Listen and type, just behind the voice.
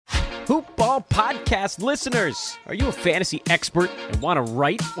Hoop Ball podcast listeners. Are you a fantasy expert and want to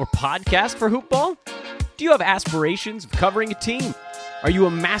write or podcast for Hoop Ball? Do you have aspirations of covering a team? Are you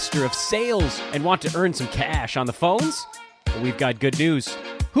a master of sales and want to earn some cash on the phones? Well, we've got good news.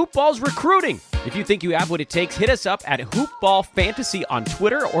 Hoop Ball's recruiting. If you think you have what it takes, hit us up at Hoop Ball Fantasy on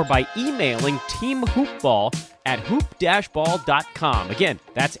Twitter or by emailing teamhoopball@hoop-ball.com. Again,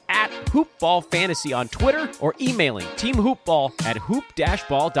 that's at Hoop Ball Fantasy on Twitter or emailing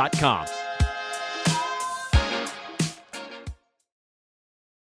teamhoopball@hoop-ball.com.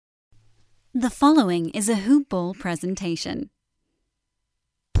 The following is a Hoop Ball presentation.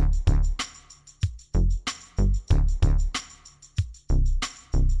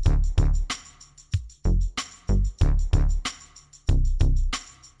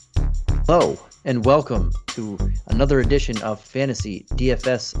 Hello, and welcome to another edition of Fantasy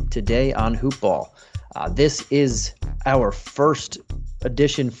DFS Today on Hoop Ball. This is our first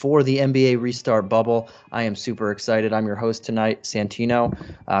edition for the NBA restart bubble. I am super excited. I'm your host tonight, Santino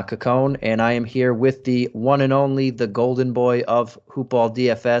Cacone, and I am here with the one and only, the golden boy of Hoop Ball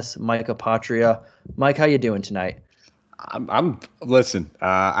DFS, Mike Apotria. Mike, how you doing tonight? Listen,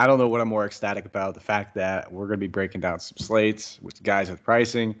 I don't know what I'm more ecstatic about, the fact that we're going to be breaking down some slates with guys with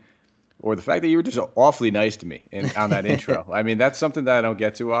pricing, or the fact that you were just awfully nice to me on that intro. I mean, that's something that I don't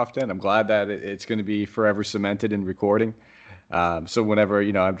get too often. I'm glad that it's going to be forever cemented in recording. So whenever,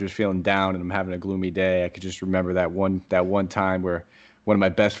 I'm just feeling down and I'm having a gloomy day, I could just remember that one time where one of my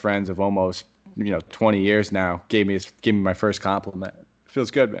best friends of almost, 20 years now gave me my first compliment. It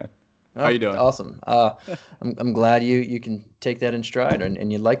feels good, man. How you doing? Awesome. I'm glad you can take that in stride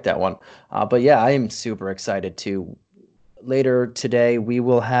and you like that one. But yeah, I am super excited too. Later today, we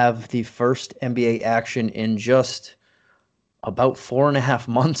will have the first NBA action in just about 4.5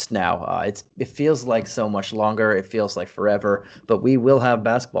 months now. It feels like so much longer. It feels like forever, but we will have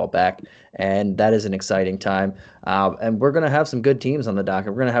basketball back, and that is an exciting time. And we're going to have some good teams on the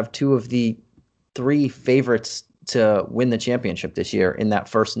docket. We're going to have two of the three favorites to win the championship this year in that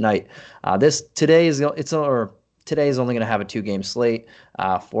first night. Today is only going to have a 2-game slate,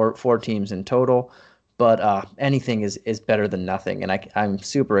 four teams in total. But anything is better than nothing, and I'm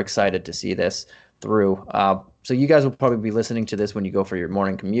super excited to see this through. So you guys will probably be listening to this when you go for your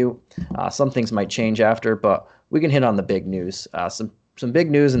morning commute. Some things might change after, but we can hit on the big news. Some big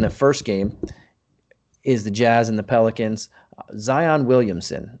news in the first game is the Jazz and the Pelicans. Zion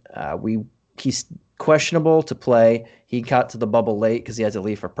Williamson, he's questionable to play. He got to the bubble late because he had to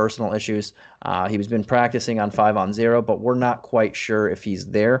leave for personal issues. He's been practicing on 5-on-0, but we're not quite sure if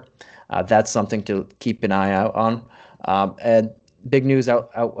he's there. That's something to keep an eye out on. And big news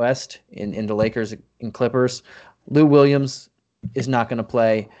out west in the Lakers and Clippers. Lou Williams is not going to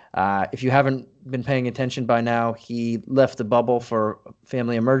play. If you haven't been paying attention by now, he left the bubble for a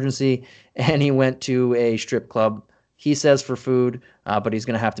family emergency, and he went to a strip club. He says for food, but he's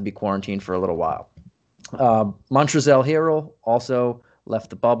going to have to be quarantined for a little while. Montrezl Harrell also left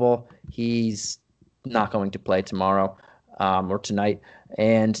the bubble. He's not going to play tomorrow or tonight.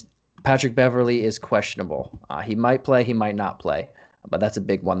 And Patrick Beverley is questionable. He might play, he might not play, but that's a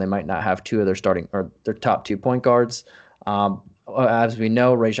big one. They might not have two of their top 2 point guards. As we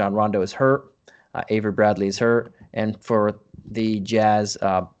know, Rajon Rondo is hurt. Avery Bradley is hurt. And for the Jazz,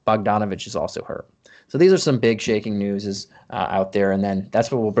 Bogdanovich is also hurt. So these are some big shaking news out there, and then that's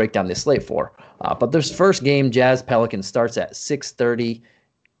what we'll break down this slate for. But this first game, Jazz Pelicans, starts at 6:30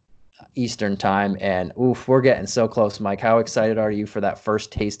 Eastern time, and we're getting so close, Mike. How excited are you for that first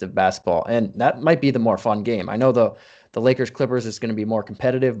taste of basketball? And that might be the more fun game. I know the Lakers Clippers is going to be more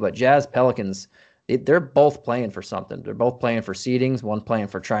competitive, but Jazz Pelicans, they're both playing for something. They're both playing for seedings, one playing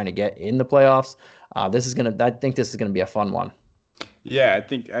for trying to get in the playoffs. I think this is going to be a fun one. Yeah, I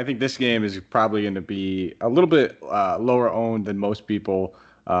think this game is probably going to be a little bit lower owned than most people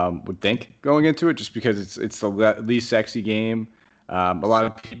would think going into it, just because it's the least sexy game. A lot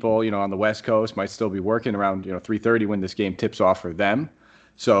of people, on the West Coast might still be working around, 3:30 when this game tips off for them.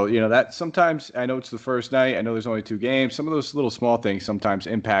 So, that sometimes, I know it's the first night, I know there's only 2 games. Some of those little small things sometimes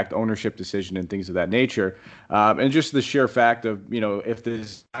impact ownership decision and things of that nature. And just the sheer fact of, if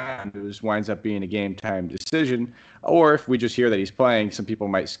this news winds up being a game time decision, or if we just hear that he's playing, some people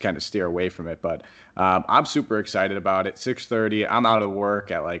might kind of steer away from it. But I'm super excited about it. 6:30, I'm out of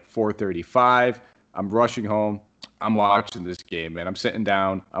work at like 4:35. I'm rushing home. I'm watching this game, man. I'm sitting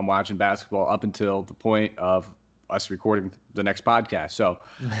down. I'm watching basketball up until the point of us recording the next podcast. So,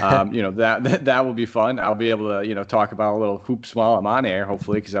 that will be fun. I'll be able to, talk about a little hoops while I'm on air,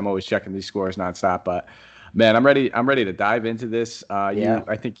 hopefully, because I'm always checking these scores nonstop. But man, I'm ready to dive into this.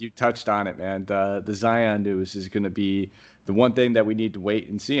 I think you touched on it, man. The Zion news is going to be the one thing that we need to wait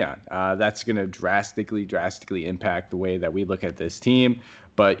and see on. That's going to drastically impact the way that we look at this team.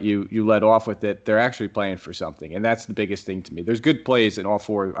 But you led off with it. They're actually playing for something, and that's the biggest thing to me. There's good plays on all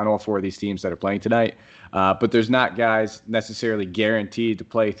four of these teams that are playing tonight, but there's not guys necessarily guaranteed to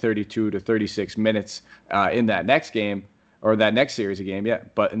play 32 to 36 minutes in that next game or that next series of game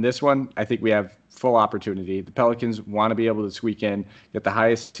yet. But in this one, I think we have full opportunity. The Pelicans want to be able to squeak in, get the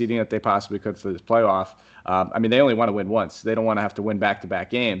highest seeding that they possibly could for this playoff. They only want to win once. They don't want to have to win back-to-back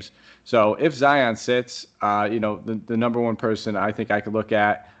games. So if Zion sits, the number one person I think I could look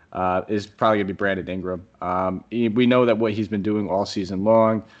at is probably going to be Brandon Ingram. We know that what he's been doing all season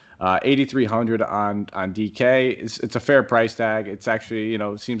long. 8,300 on DK. It's a fair price tag. It's actually,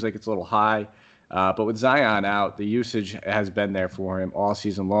 seems like it's a little high. But with Zion out, the usage has been there for him all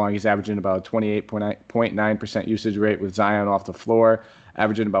season long. He's averaging about a 28.9% usage rate with Zion off the floor,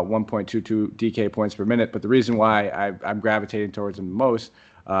 averaging about 1.22 DK points per minute. But the reason why I'm gravitating towards him the most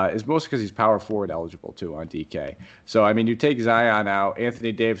is mostly because he's power forward eligible too on DK. So, you take Zion out.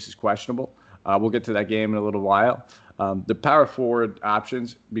 Anthony Davis is questionable. We'll get to that game in a little while. The power forward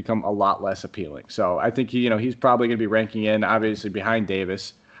options become a lot less appealing. So I think he's probably going to be ranking in, obviously, behind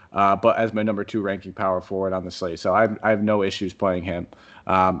Davis. But as my number 2 ranking power forward on the slate. So I have no issues playing him.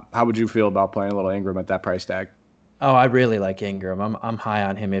 How would you feel about playing a little Ingram at that price tag? Oh, I really like Ingram. I'm high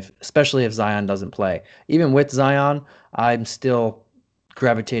on him, especially if Zion doesn't play. Even with Zion, I'm still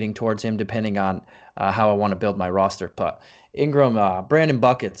gravitating towards him depending on how I want to build my roster. But Ingram, Brandon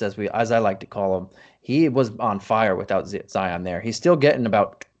Buckets, as I like to call him, he was on fire without Zion there. He's still getting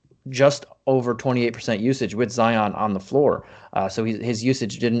about just over 28% usage with Zion on the floor. So his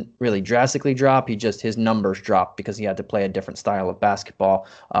usage didn't really drastically drop. His numbers dropped because he had to play a different style of basketball.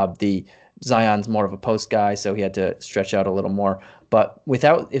 Zion's more of a post guy, so he had to stretch out a little more. But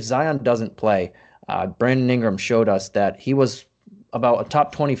if Zion doesn't play, Brandon Ingram showed us that he was about a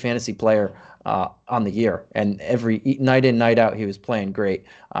top 20 fantasy player on the year, and every night in, night out, he was playing great.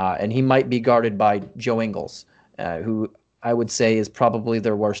 And he might be guarded by Joe Ingles, who I would say is probably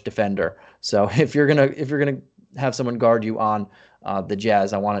their worst defender. So if you're gonna have someone guard you on the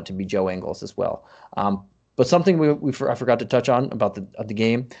Jazz, I want it to be Joe Ingles as well. But something I forgot to touch on about the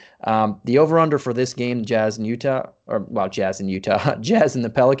game, the over/under for this game, Jazz and the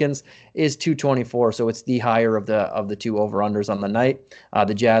Pelicans, is 224. So it's the higher of the two over/unders on the night.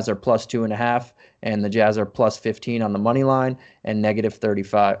 The Jazz are plus 2.5, and the Jazz are plus 15 on the money line, and negative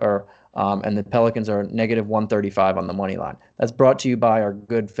 35 and the Pelicans are negative 135 on the money line. That's brought to you by our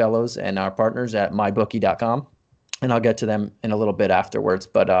good fellows and our partners at mybookie.com, and I'll get to them in a little bit afterwards.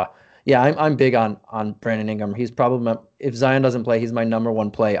 But I'm big on Brandon Ingram. He's probably, if Zion doesn't play, he's my number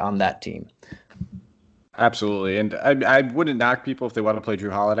 1 play on that team. Absolutely, and I wouldn't knock people if they want to play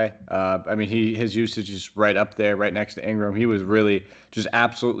Jrue Holiday. His usage is right up there, right next to Ingram. He was really just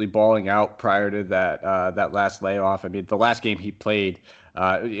absolutely balling out prior to that last layoff. The last game he played,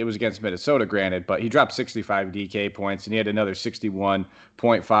 it was against Minnesota, granted, but he dropped 65 DK points, and he had another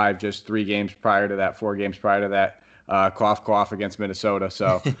 61.5 just 4 games prior to that. Cough against Minnesota.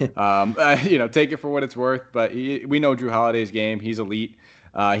 So, take it for what it's worth. But we know Jrue Holiday's game. He's elite.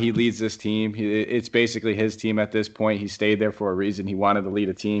 He leads this team. It's basically his team at this point. He stayed there for a reason. He wanted to lead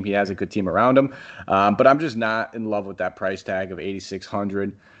a team. He has a good team around him. But I'm just not in love with that price tag of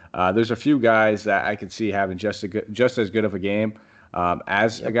 8,600. There's a few guys that I could see having just as good of a game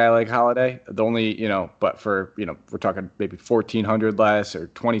as a guy like Holiday. The only, but for, we're talking maybe 1,400 less or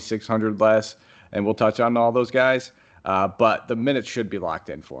 2,600 less, and we'll touch on all those guys. But the minutes should be locked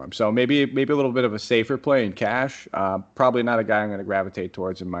in for him. So maybe a little bit of a safer play in cash. Probably not a guy I'm going to gravitate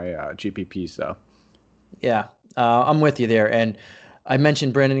towards in my GPPs, though. Yeah, I'm with you there. And I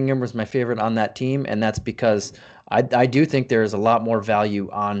mentioned Brandon Ingram was my favorite on that team, and that's because I do think there is a lot more value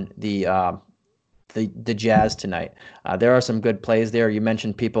on the Jazz tonight. There are some good plays there. You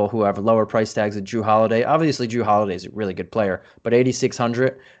mentioned people who have lower price tags at Jrue Holiday. Obviously, Jrue Holiday is a really good player, but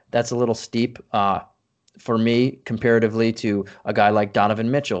 8,600, that's a little steep for me comparatively to a guy like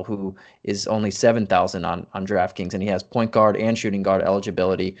Donovan Mitchell, who is only 7,000 on DraftKings, and he has point guard and shooting guard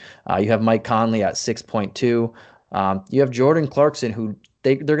eligibility. You have Mike Conley at 6.2. You have Jordan Clarkson, who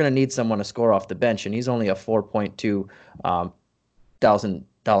they're going to need someone to score off the bench, and he's only a $4.2 thousand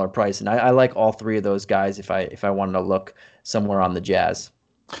price. And I like all 3 of those guys if I wanted to look somewhere on the Jazz.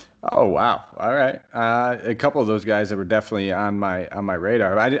 Oh wow! All right, a couple of those guys that were definitely on my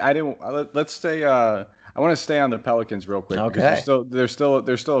radar. I didn't. Let's say I want to stay on the Pelicans real quick because Okay. there's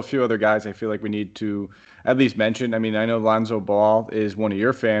still a few other guys I feel like we need to at least mention. I mean, I know Lonzo Ball is one of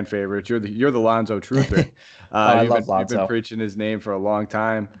your fan favorites. You're the Lonzo truther. Oh, I love You've been Lonzo. preaching his name for a long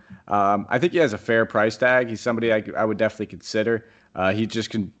time. I think he has a fair price tag. He's somebody I would definitely consider. He just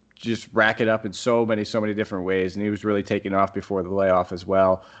can just rack it up in so many different ways, and he was really taking off before the layoff as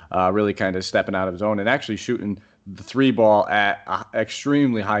well. Really kind of stepping out of his own and actually shooting the three ball at an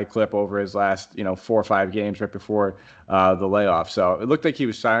extremely high clip over his last 4 or 5 games right before the layoff. So it looked like he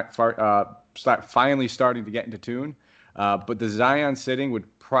was finally starting to get into tune. But the Zion sitting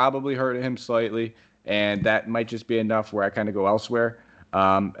would probably hurt him slightly, and that might just be enough where I kind of go elsewhere.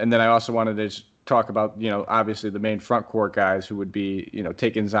 And then I also wanted to just talk about, obviously the main front court guys who would be,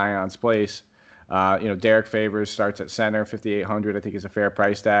 taking Zion's place. Derek Favors starts at center, 5,800. I think is a fair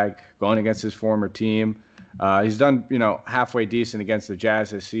price tag going against his former team. He's done, halfway decent against the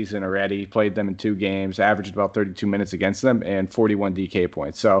Jazz this season already. He played them in 2 games, averaged about 32 minutes against them, and 41 DK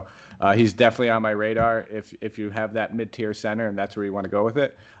points. So he's definitely on my radar. If you have that mid-tier center and that's where you want to go with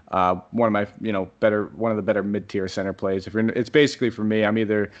it, one of my, one of the better mid-tier center plays. It's basically for me, I'm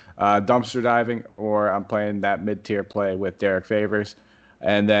either dumpster diving or I'm playing that mid-tier play with Derek Favors,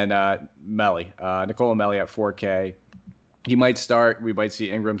 and then Melli, Nicola Melli at 4K. He might start. We might see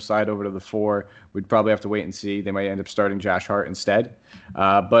Ingram slide over to the 4. We'd probably have to wait and see. They might end up starting Josh Hart instead.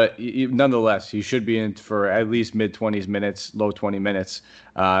 But nonetheless, he should be in for at least mid-20s minutes, low 20 minutes.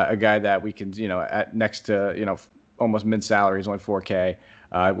 A guy that we can, at next to, almost mid-salary, he's only 4K.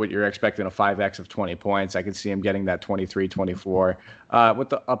 What you're expecting a 5X of 20 points. I could see him getting that 23, 24 with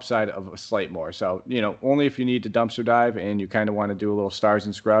the upside of a slight more. So, only if you need to dumpster dive and you kind of want to do a little stars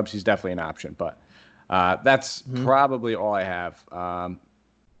and scrubs, he's definitely an option. But that's probably all I have.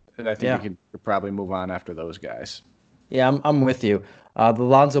 And I think we could probably move on after those guys. Yeah, I'm with you. The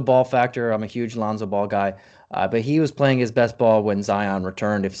Lonzo Ball factor, I'm a huge Lonzo Ball guy, but he was playing his best ball when Zion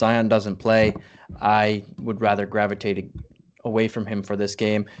returned. If Zion doesn't play, I would rather gravitate away from him for this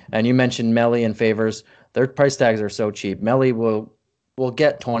game. And you mentioned Melli and Favors. Their price tags are so cheap. Melli will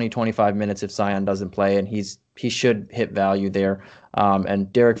get 20, 25 minutes if Zion doesn't play, and he should hit value there.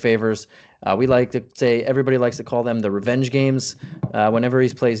 And Derek Favors, we like to say, everybody likes to call them the revenge games. Whenever he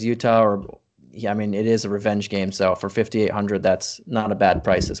plays Utah, it is a revenge game. So for 5,800, that's not a bad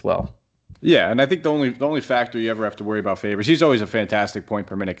price as well. Yeah, and I think the only factor you ever have to worry about Favors, he's always a fantastic point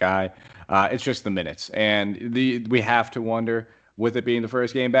per minute guy. It's just the minutes, and we have to wonder with it being the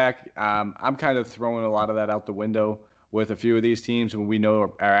first game back. I'm kind of throwing a lot of that out the window with a few of these teams when we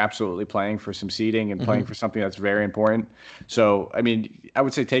know are absolutely playing for some seeding and playing for something that's very important. So, I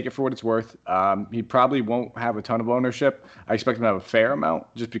would say take it for what it's worth. He probably won't have a ton of ownership. I expect him to have a fair amount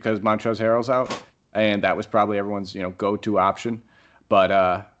just because Montrezl Harrell's out, and that was probably everyone's go-to option.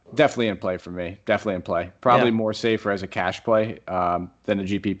 But definitely in play for me. Definitely in play. Probably more safer as a cash play than a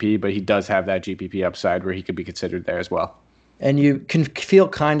GPP, but he does have that GPP upside where he could be considered there as well. And you can feel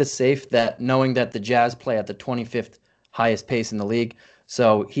kind of safe that knowing that the Jazz play at the 25th highest pace in the league.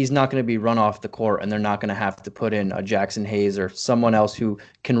 So he's not going to be run off the court, and they're not going to have to put in a Jackson Hayes or someone else who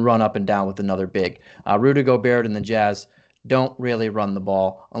can run up and down with another big. Rudy Gobert and the Jazz don't really run the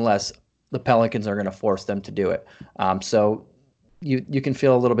ball unless the Pelicans are going to force them to do it. So you can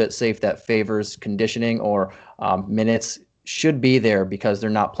feel a little bit safe that Favors conditioning or minutes should be there because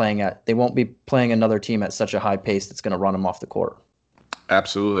they won't be playing another team at such a high pace that's going to run them off the court.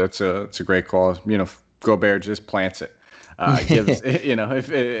 Absolutely. It's a great call. Gobert just plants it. Gives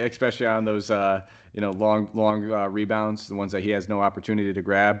especially on those long rebounds, the ones that he has no opportunity to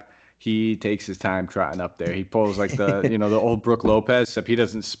grab. He takes his time trotting up there. He pulls like the the old Brook Lopez, except he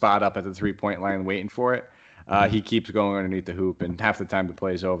doesn't spot up at the 3-point line waiting for it. He keeps going underneath the hoop, and half the time the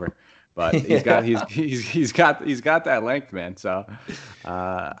play is over. But he's got that length, man. So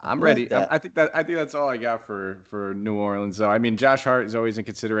I'm ready. I think that's all I got for New Orleans. So Josh Hart is always in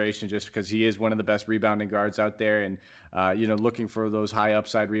consideration just because he is one of the best rebounding guards out there, and looking for those high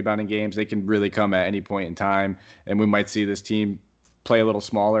upside rebounding games, they can really come at any point in time, and we might see this team play a little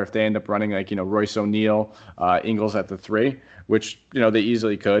smaller if they end up running like Royce O'Neal, Ingles at the 3, which they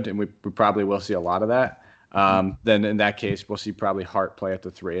easily could, and we probably will see a lot of that. Then in that case, we'll see probably Hart play at the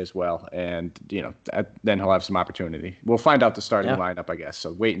 3 as well. And, then he'll have some opportunity. We'll find out the starting lineup, I guess.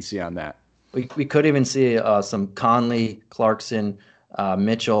 So wait and see on that. We could even see some Conley, Clarkson,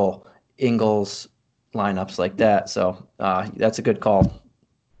 Mitchell, Ingles lineups like that. So that's a good call.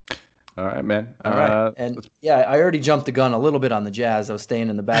 All right, man. All right. And yeah, I already jumped the gun a little bit on the Jazz. I was staying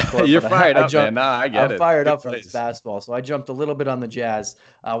in the backcourt. You're but fired I up, man. jumped, Nah, I get I'm it. fired Good up for this plays. basketball. So I jumped a little bit on the Jazz.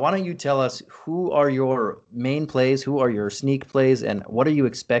 Why don't you tell us who are your main plays, who are your sneak plays, and what are you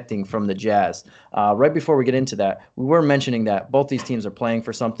expecting from the Jazz? Right before we get into that, we were mentioning that both these teams are playing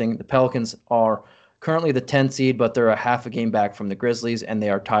for something. The Pelicans are currently the 10th seed, but they're a half a game back from the Grizzlies, and they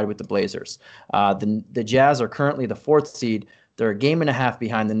are tied with the Blazers. The Jazz are currently the 4th seed. They're a game and a half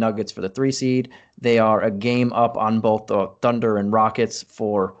behind the Nuggets for the 3 seed. They are a game up on both the Thunder and Rockets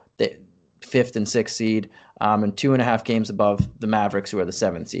for the 5th and 6th seed, and 2.5 games above the Mavericks, who are the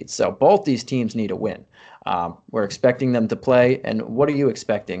 7th seed. So both these teams need a win. We're expecting them to play. And what are you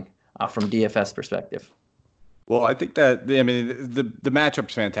expecting from DFS perspective? Well, I think that the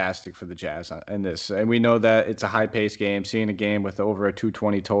matchup's fantastic for the Jazz in this, and we know that it's a high-paced game. Seeing a game with over a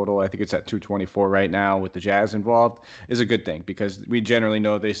 220 total, I think it's at 224 right now with the Jazz involved, is a good thing because we generally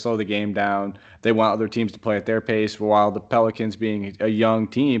know they slow the game down. They want other teams to play at their pace, while the Pelicans, being a young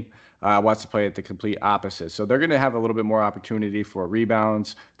team, wants to play at the complete opposite. So they're going to have a little bit more opportunity for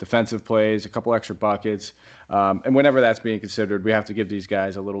rebounds, defensive plays, a couple extra buckets. And whenever that's being considered, we have to give these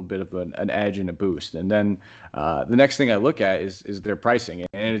guys a little bit of an edge and a boost. And then the next thing I look at is their pricing.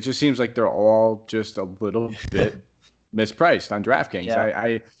 And it just seems like they're all just a little bit mispriced on DraftKings.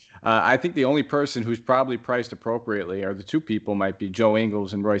 Yeah. I think the only person who's probably priced appropriately are the two people might be Joe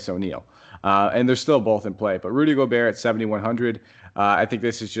Ingles and Royce O'Neal. And they're still both in play. But Rudy Gobert at 7,100, I think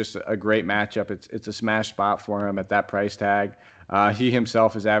this is just a great matchup. It's a smash spot for him at that price tag. He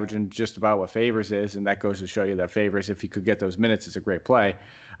himself is averaging just about what Favors is, and that goes to show you that Favors, if he could get those minutes, is a great play.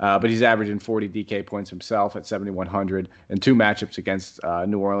 But he's averaging 40 DK points himself at 7,100 in 2 matchups against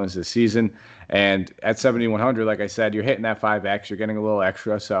New Orleans this season. And at 7,100, like I said, you're hitting that 5X. You're getting a little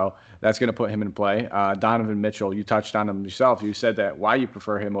extra, so that's going to put him in play. Donovan Mitchell, you touched on him yourself. You said that why you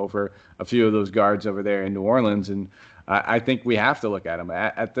prefer him over a few of those guards over there in New Orleans, and I think we have to look at him.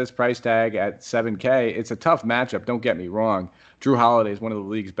 At this price tag at 7K, it's a tough matchup, don't get me wrong. Drew Holiday is one of the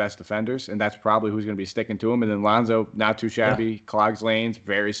league's best defenders, and that's probably who's going to be sticking to him. And then Lonzo, not too shabby, clogs lanes,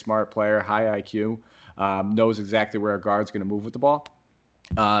 very smart player, high IQ, knows exactly where a guard's going to move with the ball.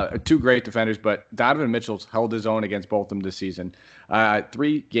 2 great defenders, but Donovan Mitchell's held his own against both of them this season.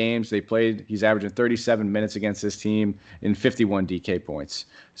 3 games they played, he's averaging 37 minutes against this team in 51 DK points.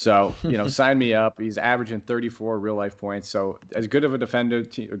 So, sign me up. He's averaging 34 real-life points. So as good of a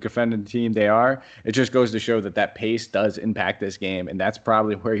defending team they are, it just goes to show that pace does impact this game, and that's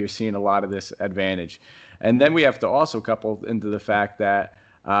probably where you're seeing a lot of this advantage. And then we have to also couple into the fact that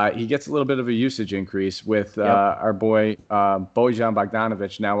he gets a little bit of a usage increase with our boy Bojan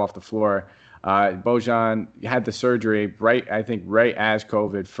Bogdanovic now off the floor. Bojan had the surgery right as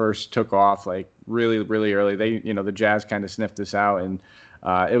COVID first took off, like really, really early. The Jazz kind of sniffed this out, and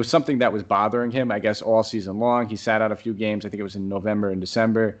it was something that was bothering him, I guess, all season long. He sat out a few games. I think it was in November and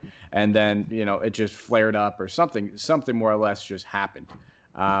December, and then it just flared up or something more or less just happened.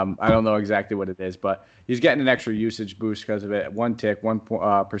 I don't know exactly what it is, but he's getting an extra usage boost because of it.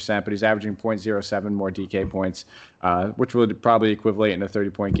 1%, but he's averaging 0.07 more DK points, which would probably equivalent in a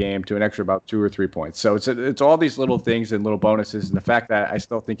 30-point game to an extra about 2 or 3 points. So it's all these little things and little bonuses, and the fact that I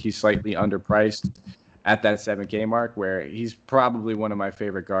still think he's slightly underpriced at that 7K mark, where he's probably one of my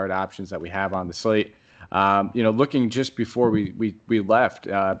favorite guard options that we have on the slate. Looking just before we left,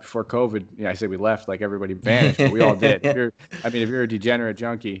 before COVID, I say we left like everybody vanished, but we all did. If you're a degenerate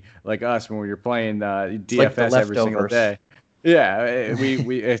junkie like us, when we were playing DFS every single day,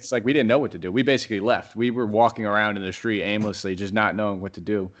 it's like we didn't know what to do. We basically left. We were walking around in the street aimlessly, just not knowing what to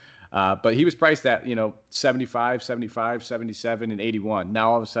do. But he was priced at, 75, 75, 77, and 81.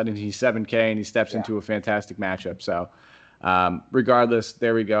 Now all of a sudden he's 7K and he steps into a fantastic matchup. So regardless,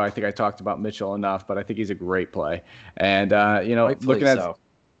 there we go. I think I talked about Mitchell enough, but I think he's a great play. And looking at,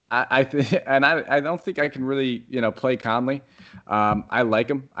 I don't think I can really play Conley. I like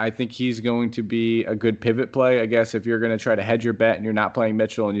him. I think he's going to be a good pivot play. I guess if you're going to try to hedge your bet and you're not playing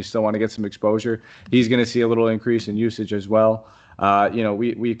Mitchell and you still want to get some exposure, he's going to see a little increase in usage as well.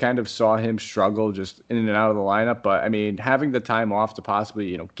 We kind of saw him struggle just in and out of the lineup, but I mean, having the time off to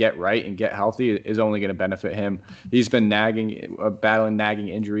possibly, get right and get healthy is only going to benefit him. He's been battling nagging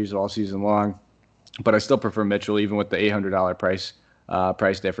injuries all season long, but I still prefer Mitchell even with the $800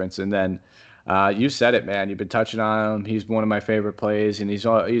 price difference. And then you said it, man. You've been touching on him. He's one of my favorite plays, and he's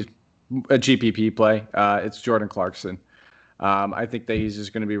a GPP play. It's Jordan Clarkson. I think that he's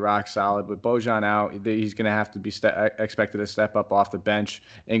just going to be rock solid. With Bojan out, he's going to have to be expected to step up off the bench.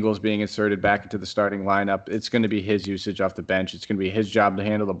 Ingles being inserted back into the starting lineup, it's going to be his usage off the bench. It's going to be his job to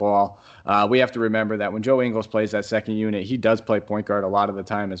handle the ball. We have to remember that when Joe Ingles plays that second unit, he does play point guard a lot of the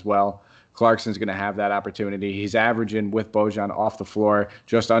time as well. Clarkson's going to have that opportunity. He's averaging with Bojan off the floor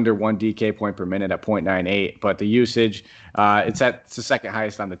just under 1 DK point per minute at 0.98. But the usage, it's the second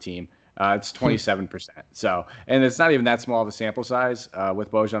highest on the team. It's 27%. So, and it's not even that small of a sample size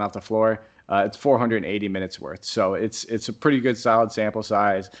with Bojan off the floor. It's 480 minutes worth. So it's a pretty good solid sample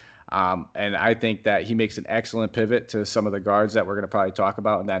size. And I think that he makes an excellent pivot to some of the guards that we're going to probably talk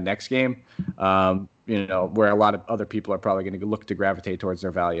about in that next game, where a lot of other people are probably going to look to gravitate towards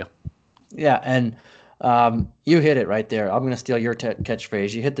their value. Yeah, and you hit it right there. I'm going to steal your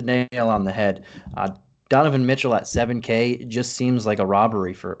catchphrase. You hit the nail on the head. Donovan Mitchell at 7K just seems like a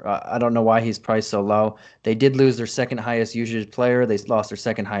robbery for. I don't know why he's priced so low. They did lose their second highest usage player. They lost their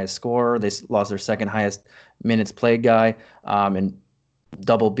second highest scorer. They lost their second highest minutes played guy, and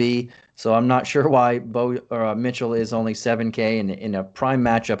double B. So I'm not sure why Mitchell is only 7K in a prime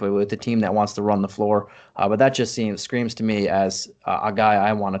matchup with a team that wants to run the floor. But that just screams to me as a guy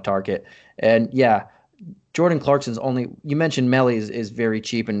I want to target. And yeah, Jordan Clarkson's only. You mentioned Melly is very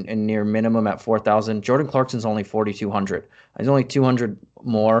cheap and near minimum at 4,000. Jordan Clarkson's only 4,200. He's only 200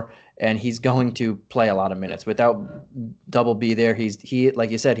 more, and he's going to play a lot of minutes without double B there. He like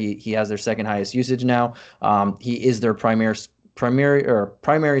you said, he has their second highest usage now. He is their primary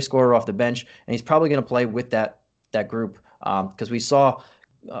scorer off the bench, and he's probably going to play with that group because we saw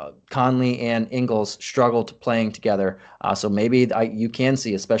Conley and Ingles struggled playing together. So maybe you can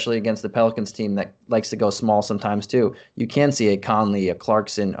see, especially against the Pelicans team that likes to go small sometimes too, you can see a Conley, a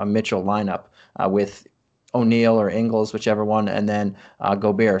Clarkson, a Mitchell lineup with O'Neal or Ingles, whichever one, and then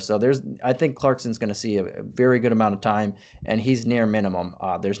Gobert. So I think Clarkson's going to see a very good amount of time, and he's near minimum.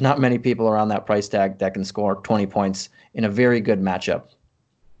 There's not many people around that price tag that can score 20 points in a very good matchup.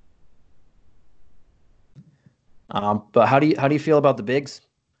 But how do you feel about the bigs?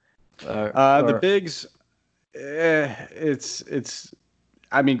 The bigs, it's.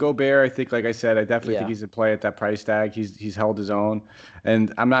 I mean, Gobert, I think, like I said, I definitely think he's in play at that price tag. He's held his own,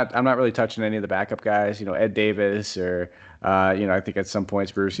 and I'm not really touching any of the backup guys. Ed Davis or I think at some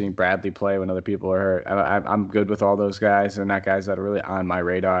points we were seeing Bradley play when other people are hurt. I'm good with all those guys. They're not guys that are really on my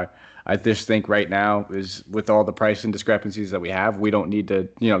radar. I just think right now is with all the pricing discrepancies that we have, we don't need to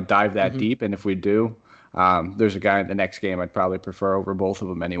dive that deep, and if we do. There's a guy in the next game I'd probably prefer over both of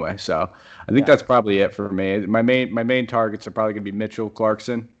them anyway. So I think that's probably it for me. My main targets are probably going to be Mitchell,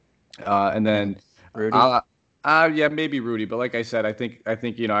 Clarkson, and then Rudy. Maybe Rudy. But like I said, I think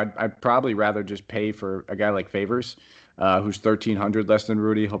I'd probably rather just pay for a guy like Favors, who's 1,300 less than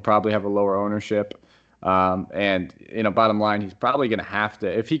Rudy. He'll probably have a lower ownership. And bottom line, he's probably going to have to,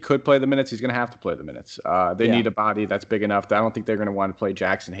 if he could play the minutes, he's going to have to play the minutes. They need a body that's big enough. I don't think they're going to want to play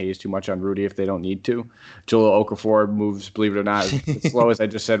Jackson Hayes too much on Rudy if they don't need to. Jahlil Okafor moves, believe it or not, as slow as I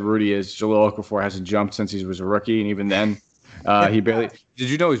just said Rudy is. Jahlil Okafor hasn't jumped since he was a rookie, and even then, he barely. Did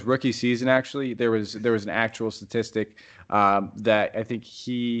you know his rookie season actually? There was an actual statistic that I think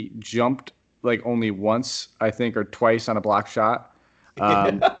he jumped like only once, I think, or twice on a block shot.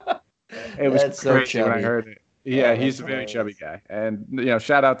 It was That's crazy so chubby. when I heard it. Yeah, he's a very chubby guy, and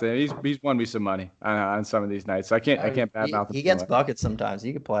shout out to him. He's won me some money on some of these nights. So I can't badmouth him. He gets buckets sometimes.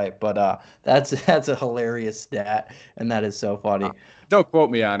 He can play, but that's a hilarious stat, and that is so funny. Don't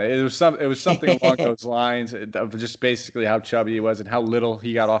quote me on it. It was something along those lines of just basically how chubby he was and how little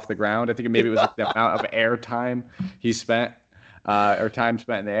he got off the ground. I think maybe it was like the amount of air time he spent. Or time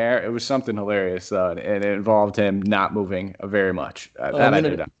spent in the air. It was something hilarious, though, and it involved him not moving very much.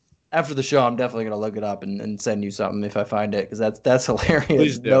 After the show, I'm definitely going to look it up and send you something if I find it, because that's hilarious.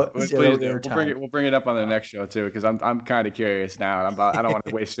 Please do. Please do. We'll bring it up on the next show too, because I'm kind of curious now. I don't want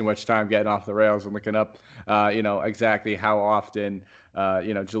to waste too much time getting off the rails and looking up, exactly how often,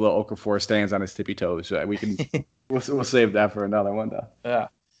 Jahlil Okafor stands on his tippy toes. We'll save that for another one though. Yeah.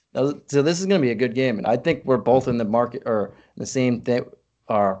 So this is going to be a good game, and I think we're both in the market or the same thing,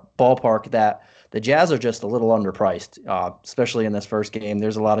 or ballpark that. The Jazz are just a little underpriced, especially in this first game.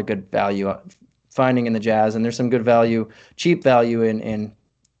 There's a lot of good value finding in the Jazz, and there's some good value, cheap value in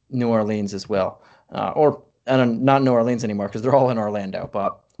New Orleans as well. Not New Orleans anymore because they're all in Orlando,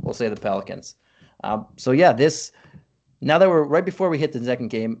 but we'll say the Pelicans. Now that we're right before we hit the second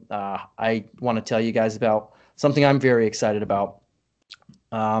game, I want to tell you guys about something I'm very excited about.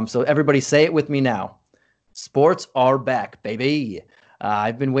 So everybody say it with me now. Sports are back, baby.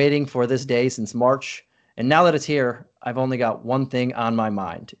 I've been waiting for this day since March, and now that it's here, I've only got one thing on my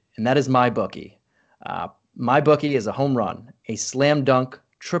mind, and that is MyBookie. My bookie is a home run, a slam dunk,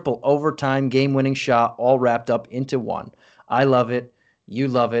 triple overtime game-winning shot, all wrapped up into one. I love it. You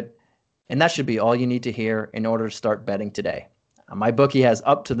love it. And that should be all you need to hear in order to start betting today. My bookie has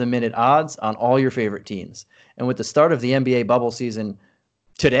up-to-the-minute odds on all your favorite teams. And with the start of the NBA bubble season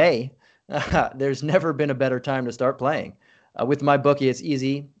today, there's never been a better time to start playing. With my bookie, it's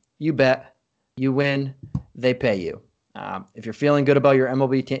easy. You bet, you win, they pay you. If you're feeling good about your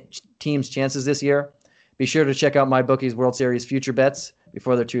MLB team's chances this year, be sure to check out my bookie's World Series future bets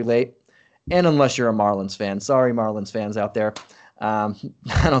before they're too late. And unless you're a Marlins fan, sorry Marlins fans out there, I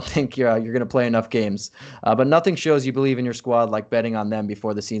don't think you're going to play enough games. But nothing shows you believe in your squad like betting on them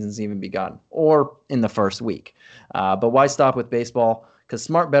before the season's even begun or in the first week. But why stop with baseball? Because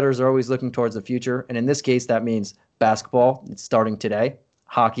smart bettors are always looking towards the future. And in this case, that means basketball, it's starting today,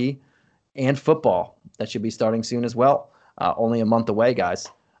 hockey, and football. That should be starting soon as well. Only a month away, guys.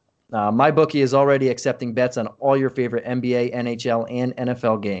 My bookie is already accepting bets on all your favorite NBA, NHL, and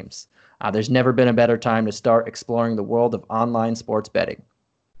NFL games. There's never been a better time to start exploring the world of online sports betting.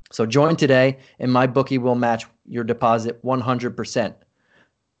 So join today, and my bookie will match your deposit 100%.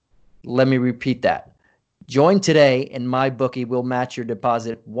 Let me repeat that. Join today, and my bookie will match your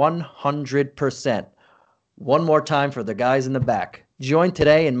deposit 100%. One more time for the guys in the back. Join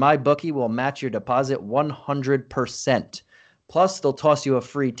today, and my bookie will match your deposit 100%. Plus, they'll toss you a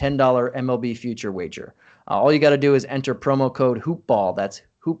free $10 MLB future wager. All you got to do is enter promo code HOOPBALL. That's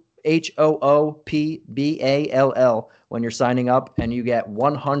HOOPBALL when you're signing up, and you get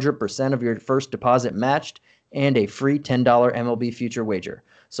 100% of your first deposit matched and a free $10 MLB future wager.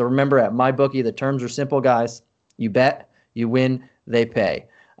 So remember, at MyBookie, the terms are simple, guys. You bet, you win, they pay.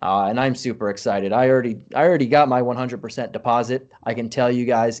 And I'm super excited. I already got my 100% deposit. I can tell you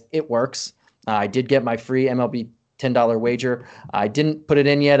guys it works. I did get my free MLB $10 wager. I didn't put it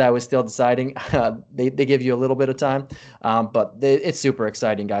in yet. I was still deciding. They give you a little bit of time, but it's super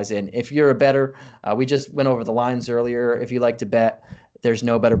exciting, guys. And if you're a bettor, we just went over the lines earlier. If you like to bet, there's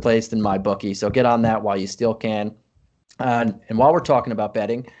no better place than MyBookie. So get on that while you still can. And while we're talking about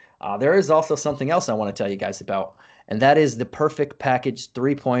betting, there is also something else I want to tell you guys about, and that is the Perfect Package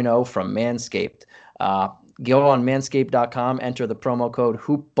 3.0 from Manscaped. Go on manscaped.com, enter the promo code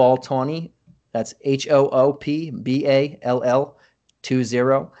HoopBall20. That's HOOPBALL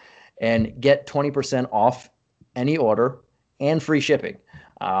 20, and get 20% off any order and free shipping.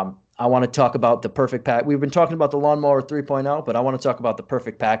 I want to talk about the Perfect Pack. We've been talking about the Lawnmower 3.0, but I want to talk about the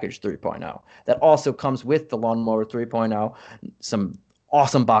Perfect Package 3.0. That also comes with the Lawnmower 3.0. Some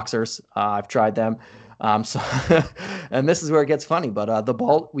awesome boxers. I've tried them. And this is where it gets funny.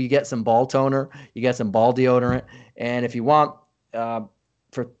 But we get some ball toner, you get some ball deodorant, and if you want,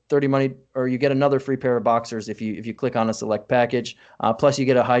 for $30, or you get another free pair of boxers if you click on a select package. Plus, you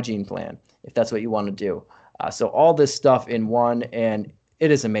get a hygiene plan if that's what you want to do. So all this stuff in one, and it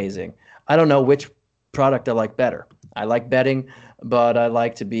is amazing. I don't know which product I like better. I like betting, but I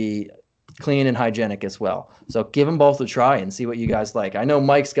like to be clean and hygienic as well. So give them both a try and see what you guys like. I know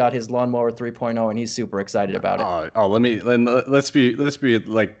Mike's got his Lawnmower 3.0, and he's super excited about it. Let's be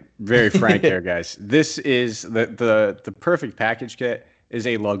like very frank here, guys. This is the Perfect Package kit is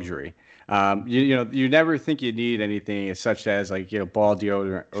a luxury. You never think you need anything such as ball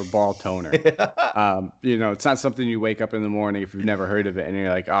deodorant or ball toner. It's not something you wake up in the morning if you've never heard of it and you're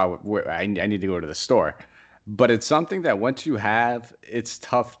like, I need to go to the store. But it's something that once you have, it's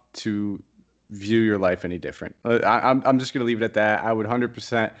tough to view your life any different. I'm just going to leave it at that. I would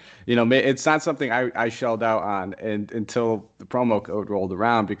 100%, it's not something I shelled out on until the promo code rolled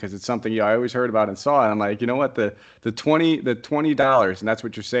around, because it's something I always heard about and saw. And I'm like, you know what, the $20, and that's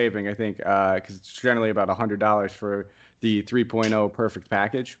what you're saving, I think, because it's generally about $100 for the 3.0 Perfect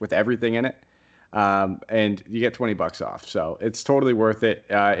Package with everything in it. And you get $20 off. So it's totally worth it.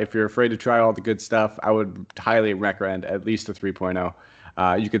 If you're afraid to try all the good stuff, I would highly recommend at least the 3.0.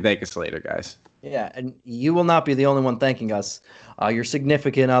 You can thank us later, guys. Yeah, and you will not be the only one thanking us. Your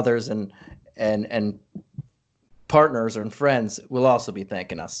significant others and partners and friends will also be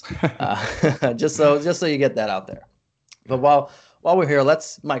thanking us. Just so you get that out there. But while we're here,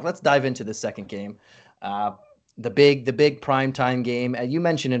 let's dive into the second game. The big primetime game. You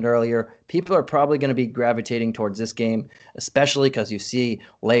mentioned it earlier. People are probably going to be gravitating towards this game, especially because you see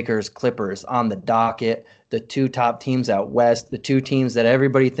Lakers, Clippers on the docket, the two top teams out west, the two teams that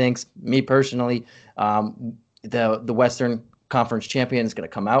everybody thinks, me personally, the Western Conference champion is going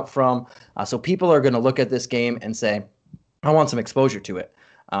to come out from. So people are going to look at this game and say, I want some exposure to it.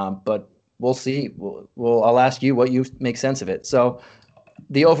 But we'll see. I'll ask you what you make sense of it. So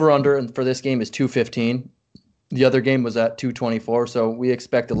the over-under for this game is 215. The other game was at 224, so we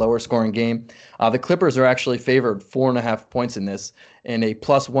expect a lower scoring game. The Clippers are actually favored 4.5 points in this, and a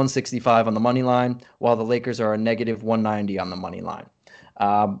plus 165 on the money line, while the Lakers are a negative 190 on the money line.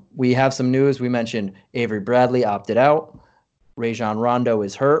 We have some news. We mentioned Avery Bradley opted out. Rajon Rondo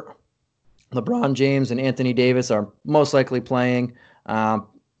is hurt. LeBron James and Anthony Davis are most likely playing,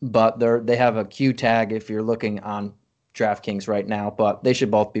 but they have a Q tag if you're looking on DraftKings right now, but they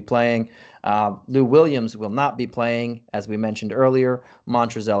should both be playing. Lou Williams will not be playing, as we mentioned earlier.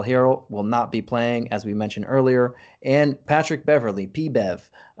 Montrezl Harrell will not be playing, as we mentioned earlier. And Patrick Beverley,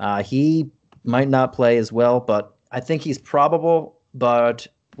 P-Bev, he might not play as well, but I think he's probable, but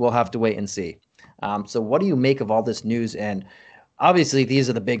we'll have to wait and see. So what do you make of all this news? And obviously, these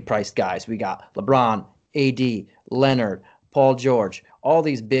are the big-priced guys. We got LeBron, AD, Leonard, Paul George, all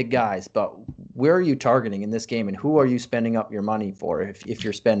these big guys, but where are you targeting in this game, and who are you spending up your money for if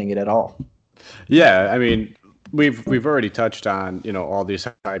you're spending it at all? Yeah, I mean, we've already touched on, all these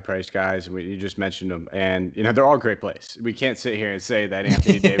high-priced guys, and you just mentioned them, and, they're all great plays. We can't sit here and say that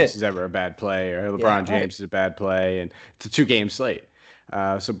Anthony Davis is ever a bad play or LeBron James is a bad play, and it's a 2-game slate.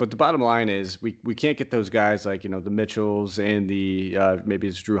 But the bottom line is we can't get those guys like, the Mitchells and the maybe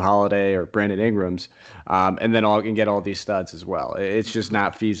it's Drew Holiday or Brandon Ingrams, and then get all these studs as well. It's just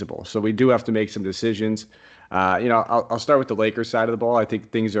not feasible. So we do have to make some decisions. I'll start with the Lakers side of the ball. I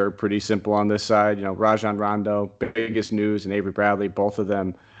think things are pretty simple on this side. Rajon Rondo, biggest news, and Avery Bradley, both of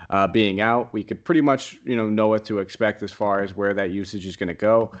them being out. We could pretty much, know what to expect as far as where that usage is going to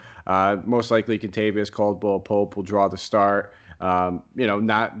go. Most likely Kentavious Caldwell Pope will draw the start.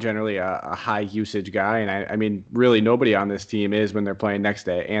 Not generally a high usage guy. And I mean, really nobody on this team is when they're playing next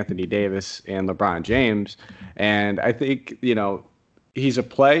to Anthony Davis and LeBron James. And I think, he's a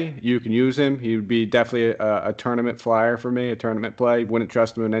play. You can use him. He would be definitely a tournament flyer for me, a tournament play. Wouldn't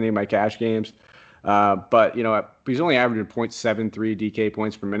trust him in any of my cash games. But, he's only averaging 0.73 DK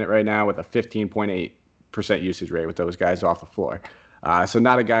points per minute right now with a 15.8% usage rate with those guys off the floor. So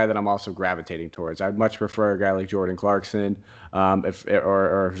not a guy that I'm also gravitating towards. I'd much prefer a guy like Jordan Clarkson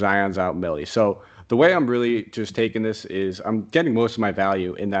or Zion's out Millie. So the way I'm really just taking this is I'm getting most of my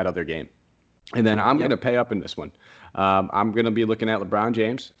value in that other game. And then I'm going to pay up in this one. I'm going to be looking at LeBron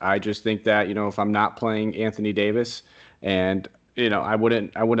James. I just think that, if I'm not playing Anthony Davis and I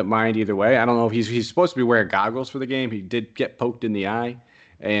wouldn't mind either way. I don't know if he's supposed to be wearing goggles for the game. He did get poked in the eye.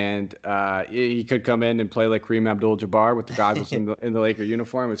 And he could come in and play like Kareem Abdul-Jabbar with the goggles in the Laker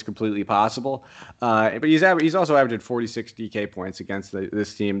uniform. It's completely possible. But he's also averaging 46 DK points against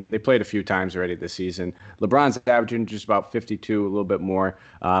this team. They played a few times already this season. LeBron's averaging just about 52, a little bit more.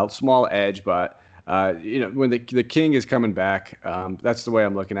 Small edge, but when the king is coming back, that's the way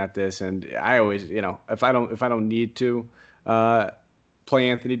I'm looking at this. And I always, if I don't need to play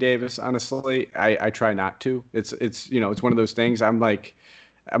Anthony Davis, honestly, I try not to. It's one of those things. I'm like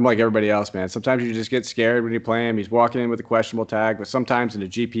everybody else, man. Sometimes you just get scared when you play him. He's walking in with a questionable tag, but sometimes in a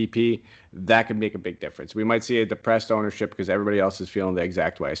GPP, that could make a big difference. We might see a depressed ownership because everybody else is feeling the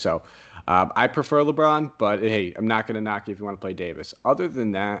exact way. So I prefer LeBron, but hey, I'm not going to knock you if you want to play Davis. Other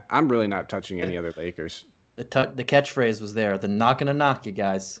than that, I'm really not touching any other Lakers. The catchphrase was there. They're not going to knock you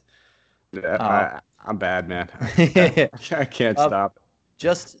guys. I'm bad, man. I can't stop.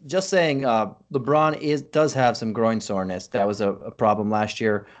 Just saying, LeBron does have some groin soreness. That was a problem last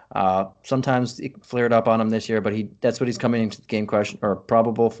year. Sometimes it flared up on him this year, but that's what he's coming into the game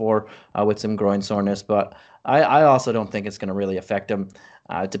probable for with some groin soreness. But I also don't think it's going to really affect him.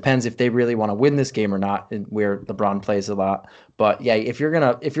 It depends if they really want to win this game or not, where LeBron plays a lot. But yeah, if you're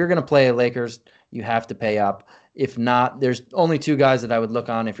gonna play Lakers, you have to pay up. If not, there's only two guys that I would look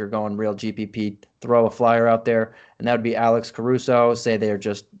on if you're going real GPP. Throw a flyer out there, and that would be Alex Caruso. Say they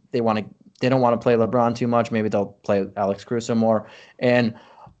don't want to play LeBron too much. Maybe they'll play Alex Caruso more. And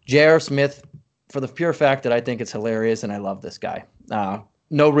J.R. Smith, for the pure fact that I think it's hilarious and I love this guy.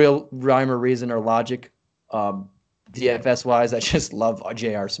 No real rhyme or reason or logic, DFS wise. I just love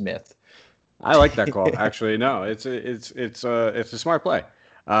J.R. Smith. I like that call. Actually, no, it's a smart play.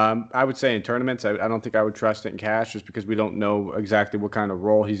 I would say in tournaments, I don't think I would trust it in cash just because we don't know exactly what kind of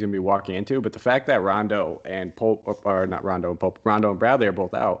role he's going to be walking into. But the fact that Rondo and Bradley are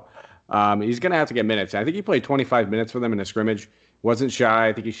both out, he's going to have to get minutes. And I think he played 25 minutes for them in a scrimmage. Wasn't shy.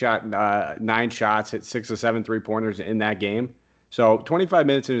 I think he shot 9 shots, hit 6 or 7 3-pointers in that game. So 25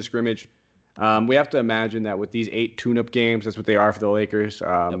 minutes in a scrimmage. We have to imagine that with these 8 tune-up games, that's what they are for the Lakers.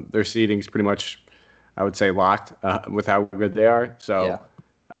 Their seeding is pretty much, I would say, locked with how good they are. So. Yeah.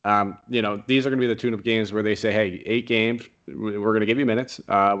 These are going to be the tune-up games where they say, hey, 8 games, we're going to give you minutes.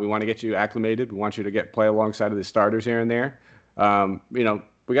 We want to get you acclimated. We want you to play alongside of the starters here and there.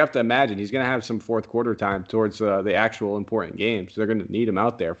 we have to imagine he's going to have some fourth quarter time towards the actual important games. They're going to need him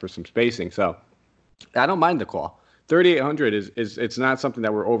out there for some spacing. So I don't mind the call. 3,800 is it's not something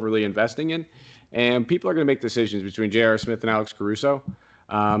that we're overly investing in, and people are going to make decisions between J.R. Smith and Alex Caruso.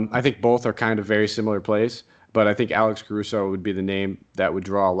 I think both are kind of very similar plays, but I think Alex Caruso would be the name that would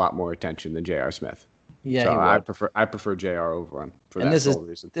draw a lot more attention than J.R. Smith. Yeah, so I prefer JR over him for and that sole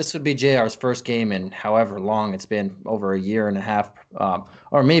reason. This would be JR's first game in however long it's been, over a year and a half,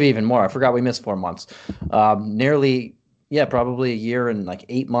 or maybe even more. I forgot we missed 4 months. Probably a year and like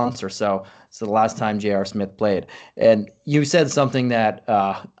 8 months or so. So the last time J.R. Smith played. And you said something that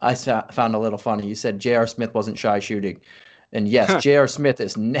I found a little funny. You said J.R. Smith wasn't shy shooting. And yes, J.R. Smith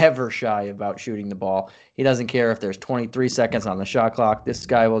is never shy about shooting the ball. He doesn't care if there's 23 seconds on the shot clock. This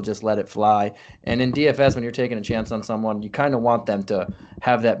guy will just let it fly. And in DFS, when you're taking a chance on someone, you kind of want them to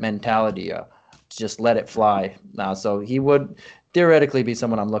have that mentality to just let it fly. So he would theoretically be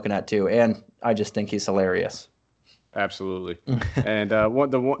someone I'm looking at too. And I just think he's hilarious. Absolutely. And the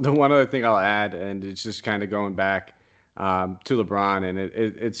one other thing I'll add, and it's just kind of going back to LeBron, and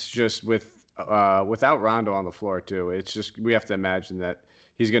it's just without Rondo on the floor too, it's just we have to imagine that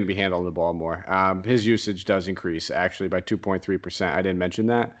he's going to be handling the ball more. His usage does increase actually by 2.3%. I didn't mention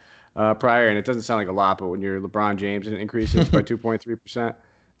that prior, and it doesn't sound like a lot, but when you're LeBron James and it increases by 2.3%,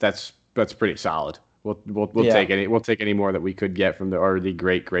 that's pretty solid. We'll take any more that we could get from the already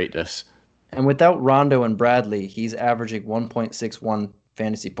greatness. And without Rondo and Bradley, he's averaging 1.61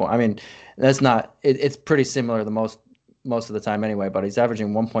 fantasy point. I mean, that's not. It's pretty similar most of the time anyway. But he's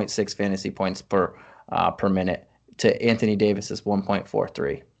averaging 1.6 fantasy points per minute to Anthony Davis's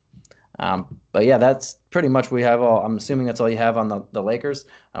 1.43. But yeah, that's pretty much we have all. I'm assuming that's all you have on the Lakers.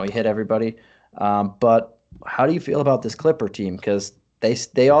 We hit everybody. But how do you feel about this Clipper team? Because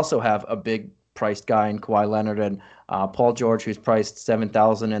they also have a big priced guy in Kawhi Leonard and Paul George, who's priced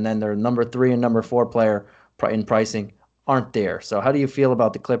 $7,000, and then their number 3 and number 4 player in pricing aren't there. So how do you feel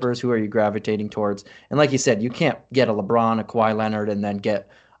about the Clippers? Who are you gravitating towards? And like you said, you can't get a LeBron, a Kawhi Leonard, and then get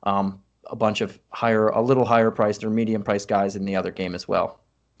a bunch of a little higher priced or medium priced guys in the other game as well.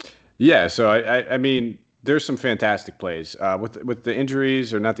 Yeah, so I mean, there's some fantastic plays with the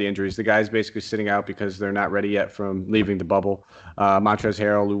injuries, or not the injuries. The guys basically sitting out because they're not ready yet from leaving the bubble. Montrezl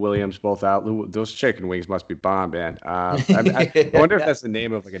Harrell, Lou Williams, both out. Those chicken wings must be bomb, man. I wonder if that's the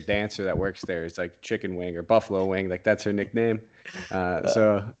name of like a dancer that works there. It's like Chicken Wing or Buffalo Wing, like that's her nickname.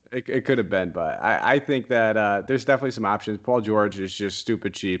 So it could have been, but I think that there's definitely some options. Paul George is just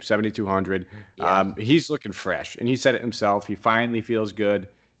stupid cheap, 7,200. Yeah. He's looking fresh, and he said it himself. He finally feels good.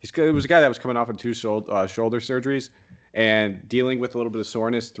 It was a guy that was coming off of 2 shoulder surgeries and dealing with a little bit of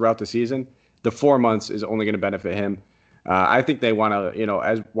soreness throughout the season. The 4 months is only going to benefit him. I think they want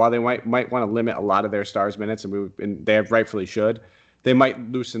to, while they might want to limit a lot of their stars minutes, and they rightfully should, they might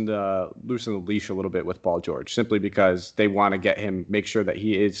loosen the leash a little bit with Paul George, simply because they want to make sure that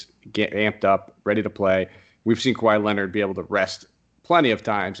he is amped up, ready to play. We've seen Kawhi Leonard be able to rest plenty of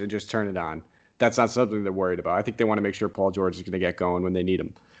times and just turn it on. That's not something they're worried about. I think they want to make sure Paul George is going to get going when they need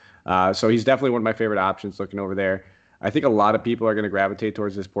him. So he's definitely one of my favorite options looking over there. I think a lot of people are going to gravitate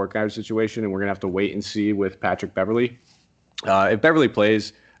towards this Portguy situation, and we're going to have to wait and see with Patrick Beverley. If Beverley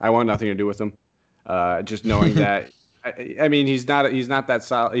plays, I want nothing to do with him. Just knowing that, I mean, he's not that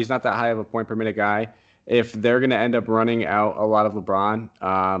solid. He's not that high of a point per minute guy. If they're going to end up running out a lot of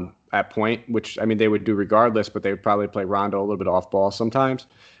LeBron at point, which I mean they would do regardless, but they would probably play Rondo a little bit off ball sometimes.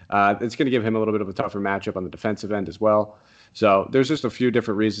 It's going to give him a little bit of a tougher matchup on the defensive end as well. So there's just a few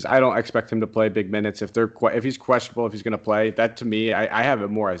different reasons. I don't expect him to play big minutes. If he's questionable, if he's going to play, that to me, I have it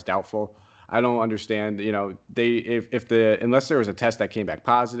more as doubtful. I don't understand, unless there was a test that came back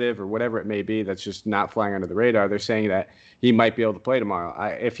positive or whatever it may be, that's just not flying under the radar. They're saying that he might be able to play tomorrow.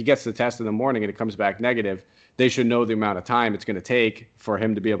 If he gets the test in the morning and it comes back negative, they should know the amount of time it's going to take for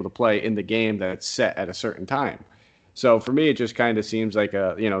him to be able to play in the game that's set at a certain time. So for me, it just kind of seems like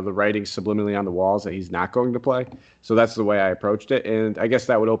the writing subliminally on the walls that he's not going to play. So that's the way I approached it. And I guess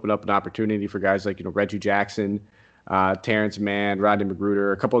that would open up an opportunity for guys like, Reggie Jackson, Terrence Mann, Rodney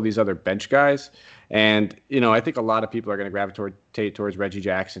McGruder, a couple of these other bench guys. And, I think a lot of people are going to gravitate towards Reggie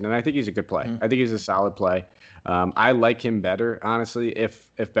Jackson. And I think he's a good play. I think he's a solid play. I like him better, honestly, if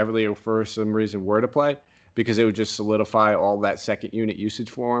Beverley for some reason were to play, because it would just solidify all that second unit usage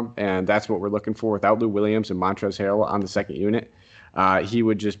for him. And that's what we're looking for. Without Lou Williams and Montrezl Harrell on the second unit, he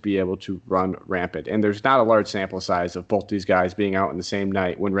would just be able to run rampant. And there's not a large sample size of both these guys being out in the same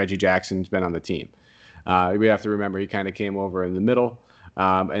night when Reggie Jackson's been on the team. We have to remember he kind of came over in the middle,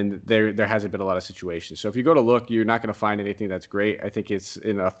 and there hasn't been a lot of situations. So if you go to look, you're not going to find anything that's great. I think it's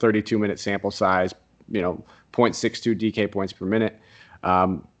in a 32-minute sample size, 0.62 DK points per minute.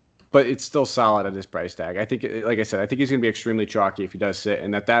 But it's still solid at this price tag. I think, like I said, I think he's going to be extremely chalky if he does sit,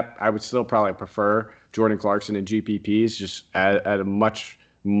 and that I would still probably prefer Jordan Clarkson in GPPs, just at a much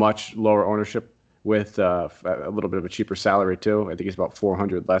lower ownership with a little bit of a cheaper salary too. I think he's about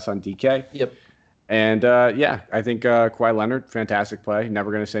 400 less on DK. Yep. And I think Kawhi Leonard, fantastic play. Never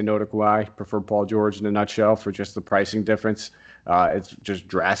going to say no to Kawhi. Prefer Paul George in a nutshell for just the pricing difference. It's just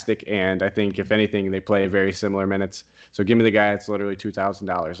drastic, and I think if anything, they play very similar minutes. So give me the guy that's literally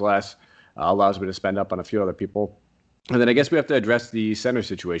 $2,000 less. Allows me to spend up on a few other people. And then I guess we have to address the center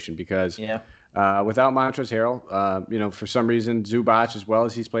situation because without Montrezl Harrell, for some reason Zubac, as well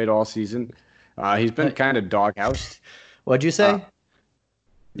as he's played all season, he's been kind of doghoused. What'd you say?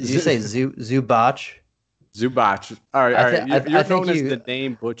 Did you say Zubac? Zubac. All right. You're known as the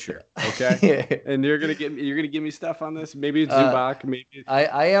name butcher, okay? And you're gonna give me stuff on this. Maybe it's Zubac. Maybe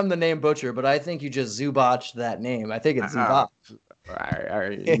I am the name butcher, but I think you just Zubac that name. I think it's Zubac. All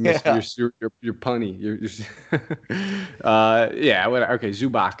right. You're punny. Okay,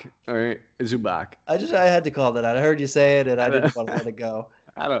 Zubac. All right, Zubac. I had to call that out. I heard you say it, and I didn't want to let it go.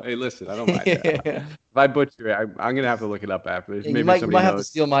 Hey, listen, I don't mind that. If I butcher it, I'm gonna have to look it up after. Maybe you might have to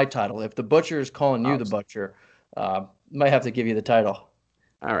steal my title. If the butcher is calling you the butcher, might have to give you the title.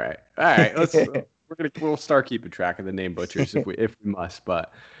 All right. We'll start keeping track of the name butchers if we must.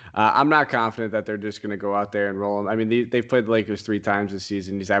 But I'm not confident that they're just gonna go out there and roll him. I mean, they've played the Lakers 3 times this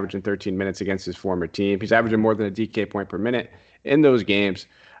season. He's averaging 13 minutes against his former team. He's averaging more than a DK point per minute in those games.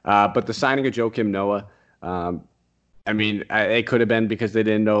 But the signing of Joakim Noah. It could have been because they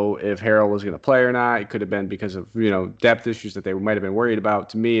didn't know if Harrell was going to play or not. It could have been because of, depth issues that they might have been worried about.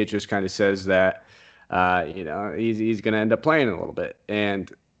 To me, it just kind of says that, he's going to end up playing a little bit.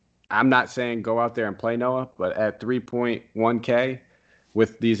 And I'm not saying go out there and play Noah, but at 3.1K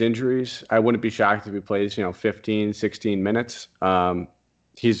with these injuries, I wouldn't be shocked if he plays, 15, 16 minutes.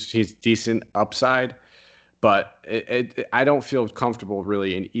 He's decent upside. But I don't feel comfortable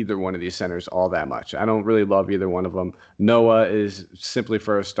really in either one of these centers all that much. I don't really love either one of them. Noah is simply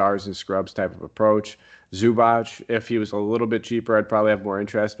for a stars and scrubs type of approach. Zubac, if he was a little bit cheaper, I'd probably have more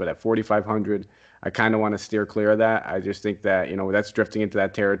interest. But at 4,500, I kind of want to steer clear of that. I just think that that's drifting into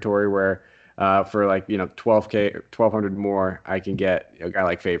that territory where for 12K, 1,200 more, I can get a guy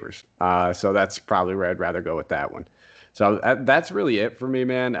like Favors. So that's probably where I'd rather go with that one. So that's really it for me,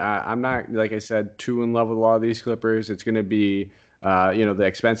 man. I'm not, like I said, too in love with a lot of these Clippers. It's going to be, the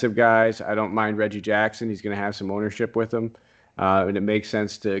expensive guys. I don't mind Reggie Jackson. He's going to have some ownership with him. And it makes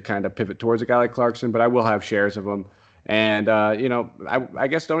sense to kind of pivot towards a guy like Clarkson, but I will have shares of him. And, I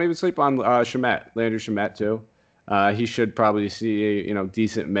guess don't even sleep on Shamet, Landry Shamet, too. He should probably see,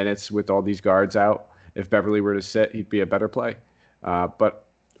 decent minutes with all these guards out. If Beverly were to sit, he'd be a better play. But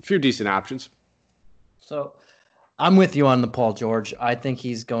a few decent options. So I'm with you on the Paul George. I think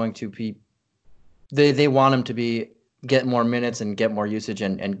he's going to be they want him to get more minutes and get more usage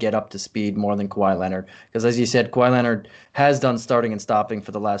and get up to speed more than Kawhi Leonard. Because as you said, Kawhi Leonard has done starting and stopping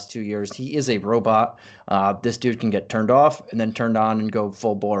for the last 2 years. He is a robot. This dude can get turned off and then turned on and go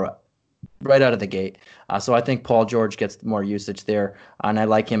full bore right out of the gate. So I think Paul George gets more usage there, and I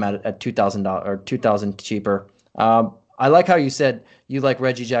like him at $2,000 or $2,000 cheaper. I like how you said you like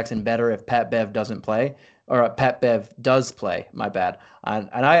Reggie Jackson better if Pat Bev doesn't play. Or Pat Bev does play, my bad. And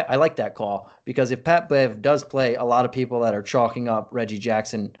I like that call because if Pat Bev does play, a lot of people that are chalking up Reggie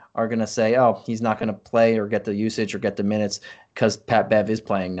Jackson are going to say, oh, he's not going to play or get the usage or get the minutes because Pat Bev is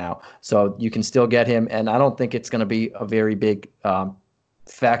playing now. So you can still get him, and I don't think it's going to be a very big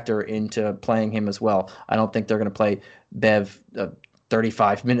factor into playing him as well. I don't think they're going to play Bev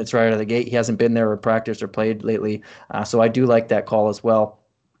 35 minutes right out of the gate. He hasn't been there or practiced or played lately. So I do like that call as well.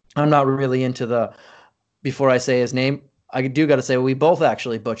 I'm not really into the... Before I say his name, I do got to say we both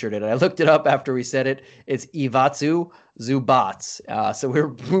actually butchered it. I looked it up after we said it. It's Ivatsu Zubats. So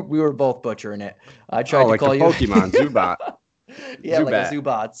we were both butchering it. I tried to call you Pokemon Zubat. Yeah, Zubat. Like a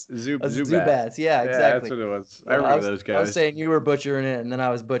Zubats. Zubats. Yeah, exactly. Yeah, that's what it was. I remember those guys. I was saying you were butchering it, and then I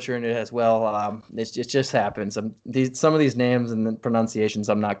was butchering it as well. It just happens. Some of these names and the pronunciations,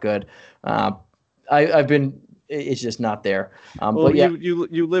 I'm not good. I've been. It's just not there. But yeah.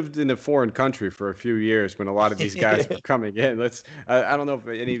 you lived in a foreign country for a few years when a lot of these guys were coming in. I don't know if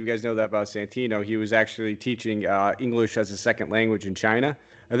any of you guys know that about Santino. He was actually teaching English as a second language in China.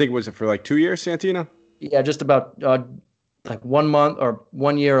 I think was it for 2 years, Santino? Yeah, just about 1 month or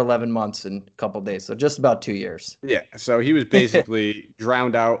 1 year, 11 months and a couple of days. So just about 2 years. Yeah. So he was basically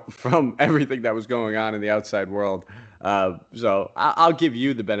drowned out from everything that was going on in the outside world. So I'll give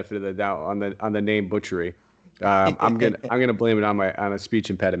you the benefit of the doubt on the name butchery. I'm gonna blame it on a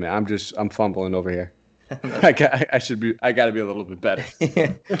speech impediment. I'm fumbling over here. I got to be a little bit better.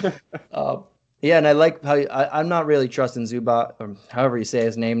 Yeah, and I like how I'm not really trusting Zuba, or however you say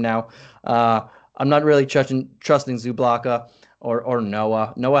his name now. I'm not really trusting Zublaka or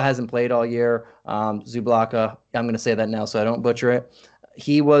Noah. Noah hasn't played all year. Zublaka, I'm going to say that now so I don't butcher it.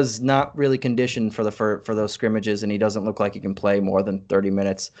 He was not really conditioned for those scrimmages, and he doesn't look like he can play more than 30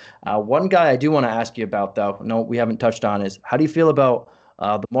 minutes. One guy I do want to ask you about, though, no, we haven't touched on, is how do you feel about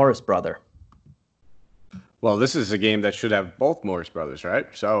the Morris brother? Well, this is a game that should have both Morris brothers, right?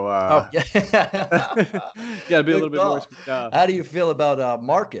 So, yeah. Gotta be a little bit more. How do you feel about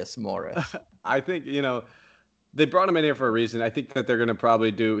Marcus Morris? I think, they brought him in here for a reason. I think that they're going to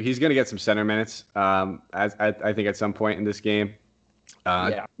probably he's going to get some center minutes, I think at some point in this game.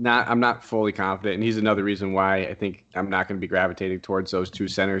 I'm not fully confident, and he's another reason why I think I'm not going to be gravitating towards those two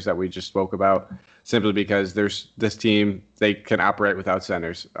centers that we just spoke about, simply because there's this team, they can operate without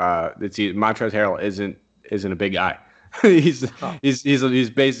centers. Montrezl Harrell isn't a big guy. He's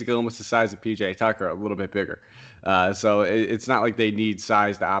basically almost the size of PJ Tucker, a little bit bigger. So it's not like they need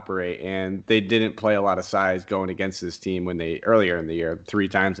size to operate, and they didn't play a lot of size going against this team earlier in the year, 3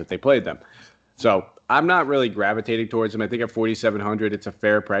 times that they played them. So I'm not really gravitating towards him. I think at 4,700, it's a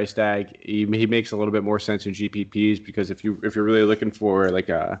fair price tag. He makes a little bit more sense in GPPs, because if you're really looking for like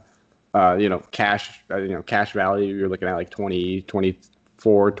a cash value, you're looking at like 20,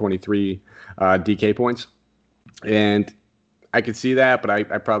 24, 23 DK points. And I could see that, but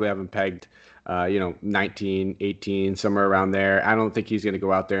I probably have him pegged 19, 18, somewhere around there. I don't think he's going to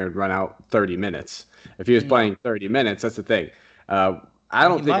go out there and run out 30 minutes. If he was playing 30 minutes, that's the thing.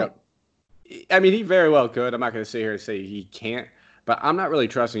 He very well could. I'm not going to sit here and say he can't, but I'm not really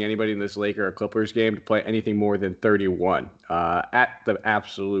trusting anybody in this Laker or Clippers game to play anything more than 31 at the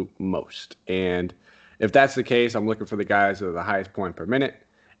absolute most. And if that's the case, I'm looking for the guys that are the highest point per minute.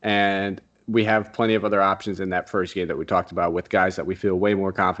 And we have plenty of other options in that first game that we talked about with guys that we feel way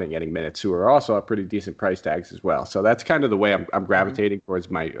more confident getting minutes, who are also at pretty decent price tags as well. So that's kind of the way I'm gravitating towards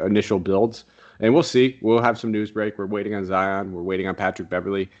my initial builds. And we'll see. We'll have some news break. We're waiting on Zion. We're waiting on Patrick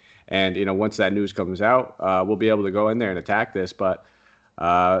Beverley. And, once that news comes out, we'll be able to go in there and attack this. But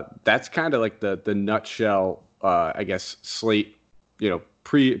that's kind of like the nutshell, I guess, slate,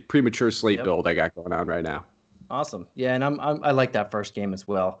 premature slate build I got going on right now. Awesome. Yeah, and I like that first game as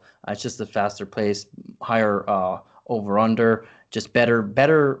well. It's just a faster pace, higher over-under, just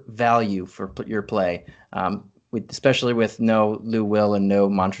better value for your play, especially with no Lou Will and no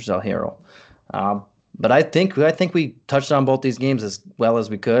Montrezl Harrell. But I think we touched on both these games as well as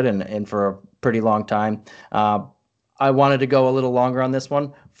we could, and for a pretty long time. I wanted to go a little longer on this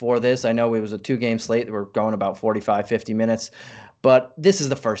one for this. I know it was a 2-game slate. We're going about 45, 50 minutes, but this is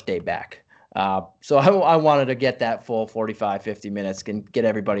the first day back. So I wanted to get that full 45, 50 minutes and get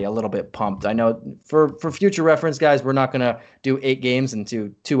everybody a little bit pumped. I know for future reference, guys, we're not going to do 8 games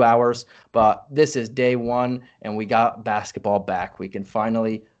into 2 hours, but this is day 1, and we got basketball back. We can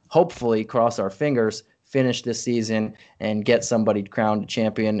finally, hopefully, cross our fingers, finish this season and get somebody crowned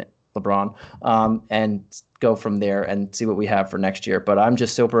champion, LeBron, and go from there and see what we have for next year. But I'm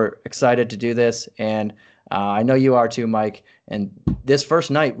just super excited to do this, and I know you are too, Mike. And this first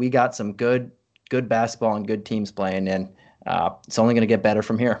night, we got some good basketball and good teams playing, and it's only going to get better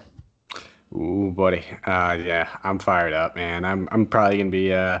from here. Ooh, buddy. Yeah, I'm fired up, man. I'm probably going to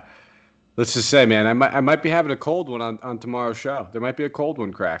be let's just say, man, I might be having a cold one on tomorrow's show. There might be a cold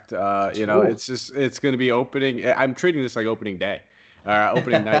one cracked. It's going to be opening. I'm treating this like opening day.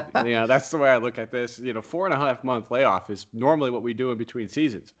 Opening night. That's the way I look at this. 4.5 month layoff is normally what we do in between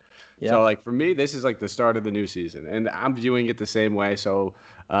seasons. Yep. So, like, for me, this is like the start of the new season, and I'm viewing it the same way. So,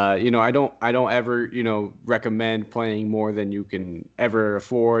 I don't ever, recommend playing more than you can ever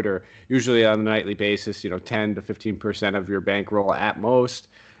afford, or usually on a nightly basis, 10 to 15% of your bankroll at most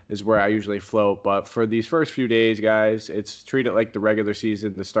is where I usually float. But for these first few days, guys, it's treat it like the regular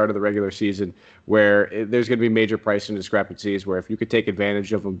season, the start of the regular season, where there's going to be major pricing discrepancies, where if you could take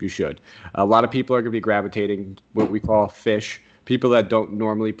advantage of them, you should. A lot of people are going to be gravitating what we call fish, people that don't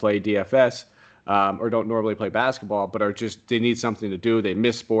normally play DFS or don't normally play basketball, but they need something to do. They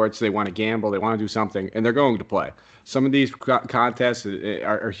miss sports. They want to gamble. They want to do something, and they're going to play. Some of these contests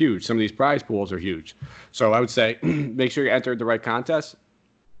are huge. Some of these prize pools are huge. So I would say make sure you enter the right contest.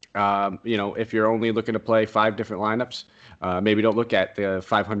 If you're only looking to play 5 different lineups, maybe don't look at the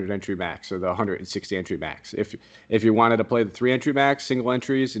 500 entry max or the 160 entry max. If you wanted to play the 3 entry max, single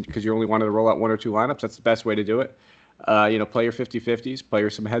entries, and because you only wanted to roll out 1 or 2 lineups, that's the best way to do it. play your 50-50s, play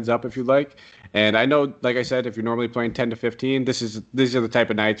some heads up if you'd like. And I know, like I said, if you're normally playing 10 to 15, these are the type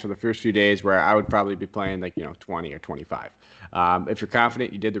of nights for the first few days where I would probably be playing 20 or 25. If you're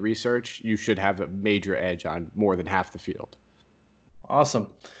confident, you did the research, you should have a major edge on more than half the field.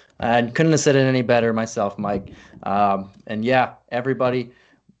 Awesome. And couldn't have said it any better myself, Mike. And yeah, everybody,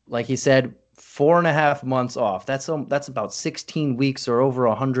 like he said, 4.5 months off. That's about 16 weeks or over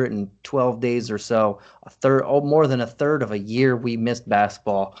 112 days or so. More than a third of a year we missed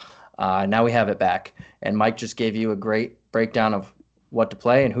basketball. Now we have it back. And Mike just gave you a great breakdown of what to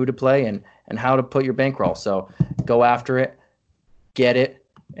play and who to play and how to put your bankroll. So go after it, get it,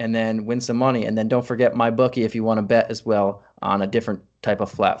 and then win some money. And then don't forget MyBookie if you want to bet as well on a different type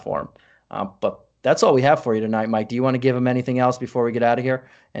of platform. But that's all we have for you tonight, Mike. Do you want to give them anything else before we get out of here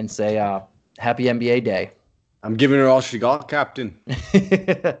and say happy NBA Day? I'm giving it all she got, Captain.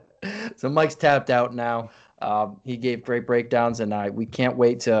 So Mike's tapped out now. He gave great breakdowns, and we can't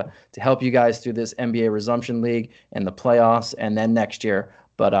wait to help you guys through this NBA Resumption League and the playoffs and then next year.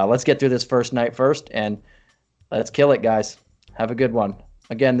 But let's get through this first night first, and let's kill it, guys. Have a good one.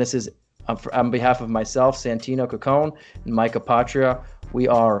 Again, this is on behalf of myself, Santino Cocone, and Mike Apotria. We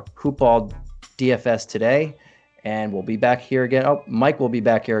are Hoopball DFS today, and we'll be back here again. Oh, Mike will be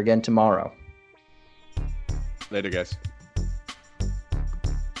back here again tomorrow. Later, guys.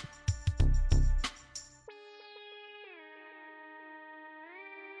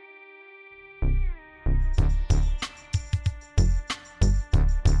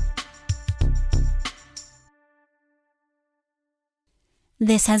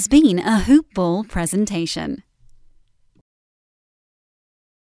 This has been a Hoop Ball presentation.